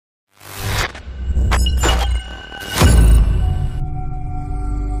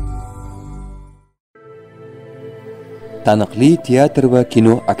Taniqli teatr va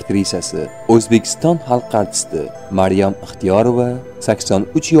kino aktrisasi, O'zbekiston xalq artisti Maryam Ihtiyórova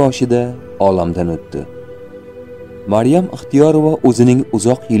 83 yoshida olamdan o'tdi. Maryam Ihtiyórova o'zining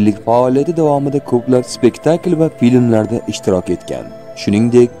uzoq yillik faoliyati davomida ko'plab spektakl va filmlarda ishtirok etgan.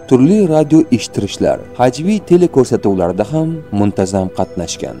 Shuningdek, turli radio eshittirishlar, hajviy teleko'rsatuvlarda ham muntazam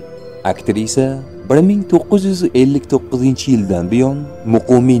qatnashgan. Aktrisa 1959-yildan buyon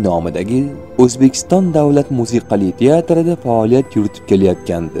Muqimiy nomidagi O'zbekiston davlat musiqali teatrida faoliyat yuritib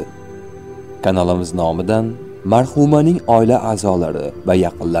kelayotgandi. Kanalimiz nomidan marhumaning oila a'zolari va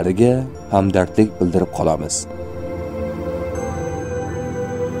yaqinlariga hamdardlik bildirib qolamiz.